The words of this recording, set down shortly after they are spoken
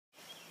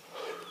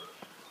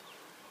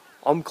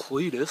I'm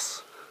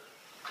Cletus.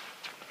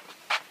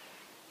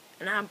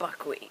 And I'm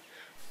Buckwheat.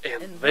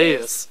 And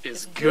this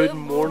is Good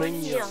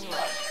Morning Young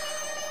Life.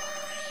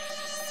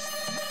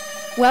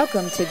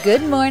 Welcome to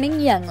Good Morning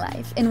Young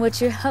Life, in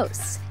which your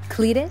hosts,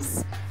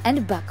 Cletus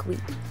and Buckwheat,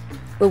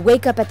 will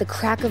wake up at the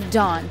crack of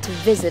dawn to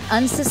visit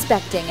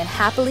unsuspecting and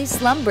happily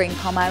slumbering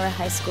Palmyra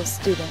High School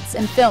students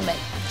and film it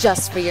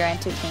just for your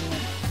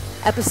entertainment.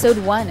 Episode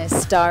 1 is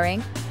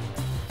starring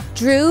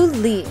Drew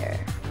Lear,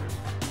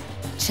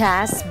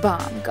 Chas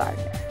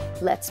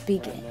Bomgardner. Let's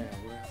begin. Right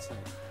now, we're outside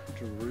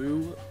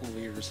Drew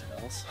Lear's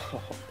house.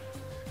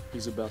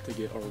 He's about to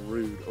get a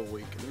rude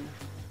awakening.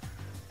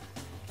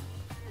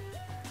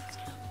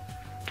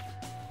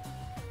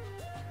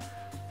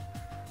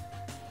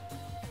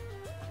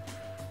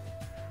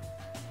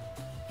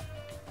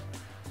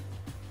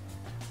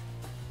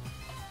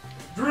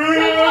 Drew!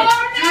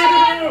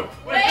 Drew!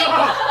 Wake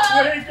up!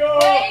 Wake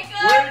up!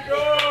 Wake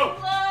up!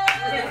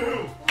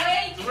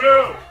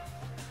 Drew!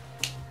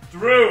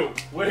 Drew!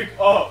 Wake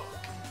up!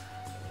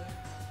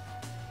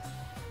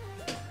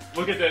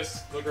 Look at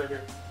this. Look right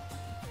here.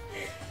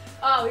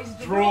 Oh, he's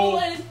Drool.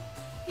 drooling.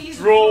 He's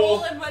Drool.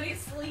 drooling when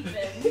he's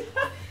sleeping.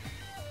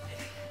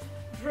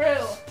 Drew.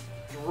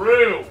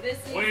 Drew! This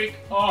is Wake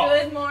up!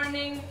 Good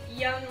Morning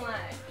Young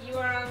Life. You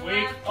are on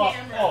Wake live up!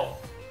 camera. Oh!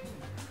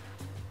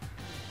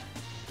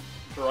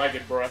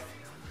 Dragon breath.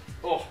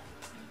 Oh.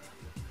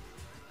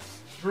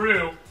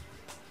 Drew,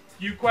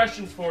 few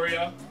questions for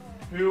you.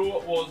 Who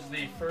was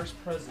the first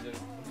president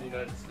of the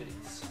United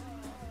States?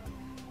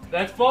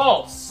 That's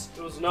false.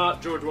 It was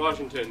not George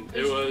Washington.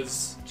 It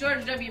was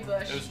George W.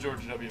 Bush. It was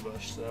George W.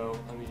 Bush. So,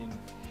 I mean,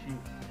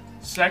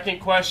 second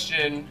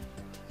question.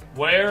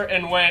 Where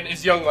and when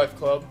is Young Life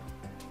Club?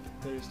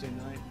 Thursday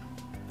night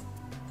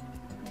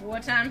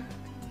What time?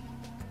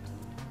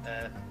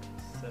 at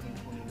 7:29.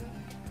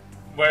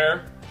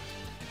 Where?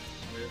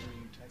 Wherever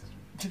you text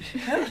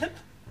me.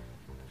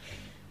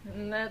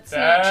 That's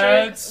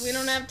That's- not true. We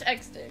don't have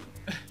texting.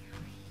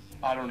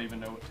 I don't even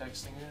know what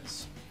texting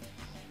is.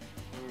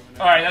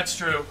 Alright, that's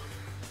true.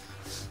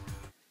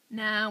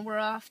 Now we're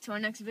off to our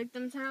next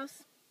victim's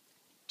house.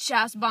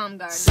 Chas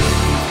Bomgardner.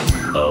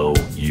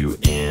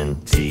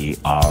 O-U-N-T-R-Y.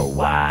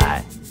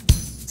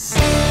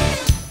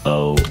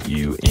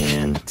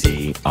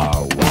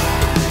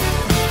 O-U-N-T-R-Y.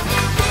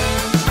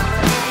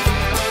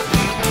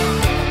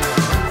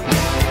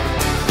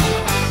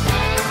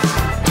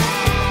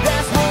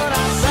 That's what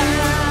I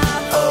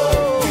said.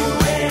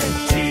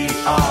 O-U-N-T-R-Y.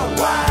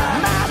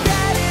 My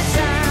daddy's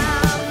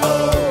time.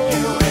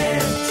 O-U-N-T-R-Y.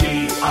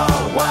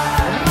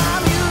 My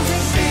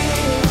music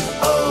sings.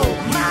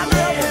 O-U-N-T-R-Y.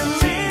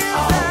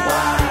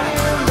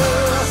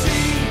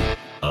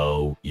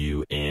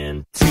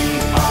 O-U-N-T-R-Y.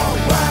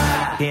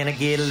 Can I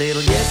get a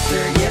little yes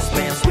sir, yes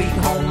ma'am, sweet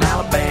home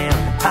Alabama,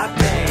 hot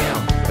damn.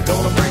 I'm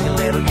gonna bring a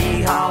little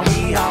yee-haw,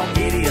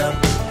 giddy up,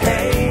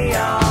 hey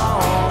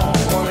y'all.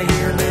 Wanna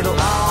hear a little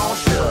all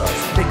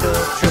shucks, pick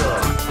up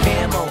truck,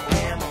 camo.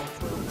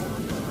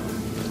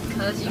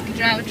 Because you can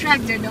drive a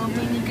tractor don't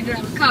mean you can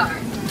drive a car.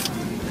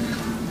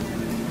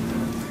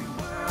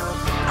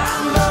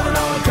 I'm loving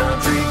on a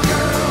country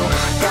girl,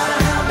 got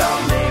a hound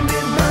dog named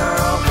it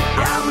Merle.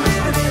 Yeah, I'm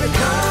living in a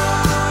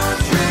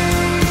country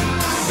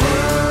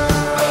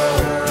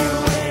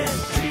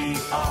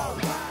world.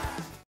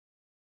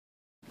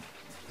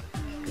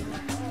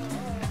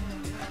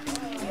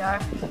 We are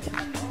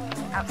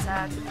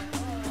outside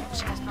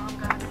Chas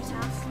Bomgardner's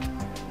house.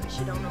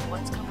 She don't know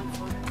what's coming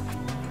for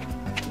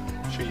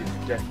her. She is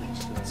definitely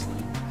still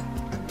asleep.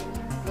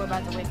 We're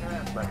about to wake her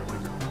up. By the way.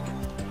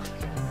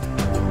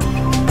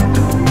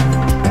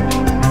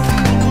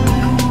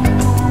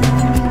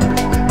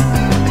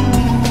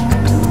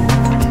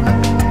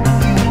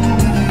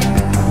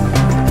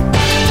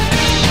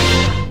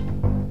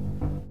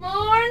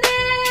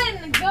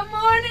 Morning! Good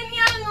morning,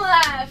 Young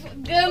Life!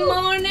 Good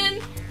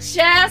morning,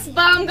 Chas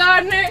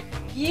Bomgardner.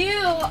 You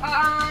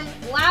are on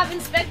live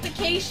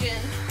inspectation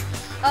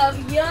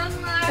of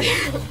Young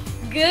Life.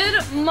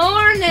 Good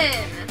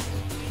morning!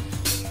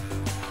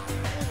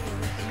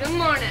 Good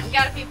morning.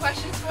 Got a few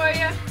questions for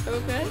you.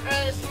 Okay.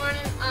 Early this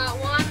morning.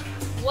 One,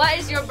 what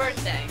is your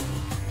birthday?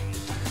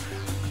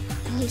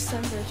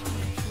 December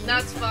 24th.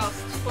 That's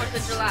false. 4th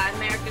of July.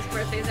 America's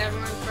birthday is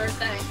everyone's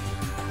birthday.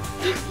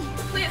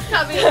 Please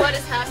tell me what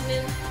is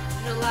happening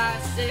July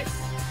 6th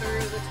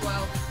through the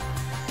 12th.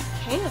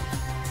 Camp.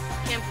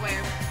 Camp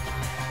where?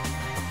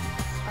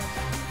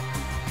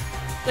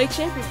 Lake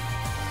Champion.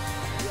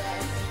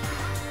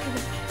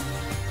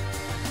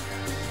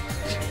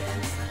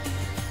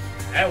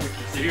 That was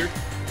just here.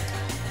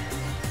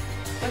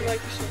 I like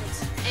the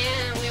shorts.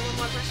 And we have one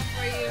more question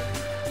for you.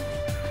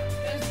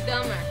 Who's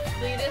dumber?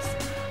 Cletus?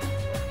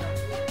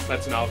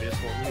 That's an obvious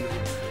one.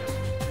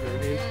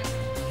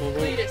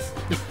 Cletus.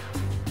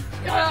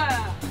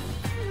 Yeah.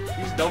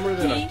 He's dumber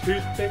than a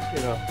toothpick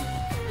and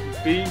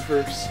a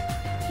beaver's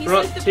He's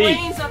front like the teeth.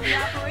 brains of the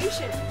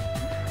operation.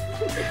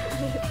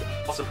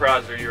 How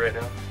surprised are you right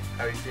now?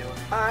 How are you feeling?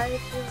 I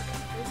feel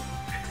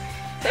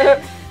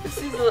like this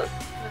is a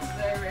That's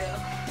very real.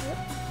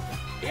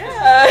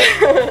 Yeah.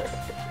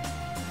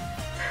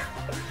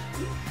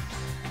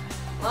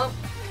 Well,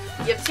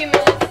 you have 2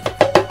 minutes.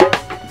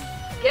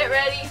 Get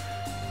ready.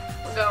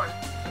 We're going.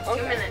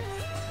 2 minutes.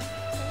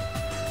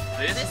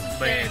 This has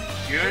been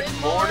Good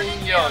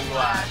Morning Young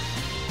Life.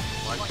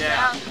 Watch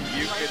out,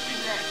 you could be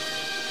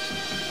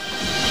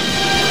next.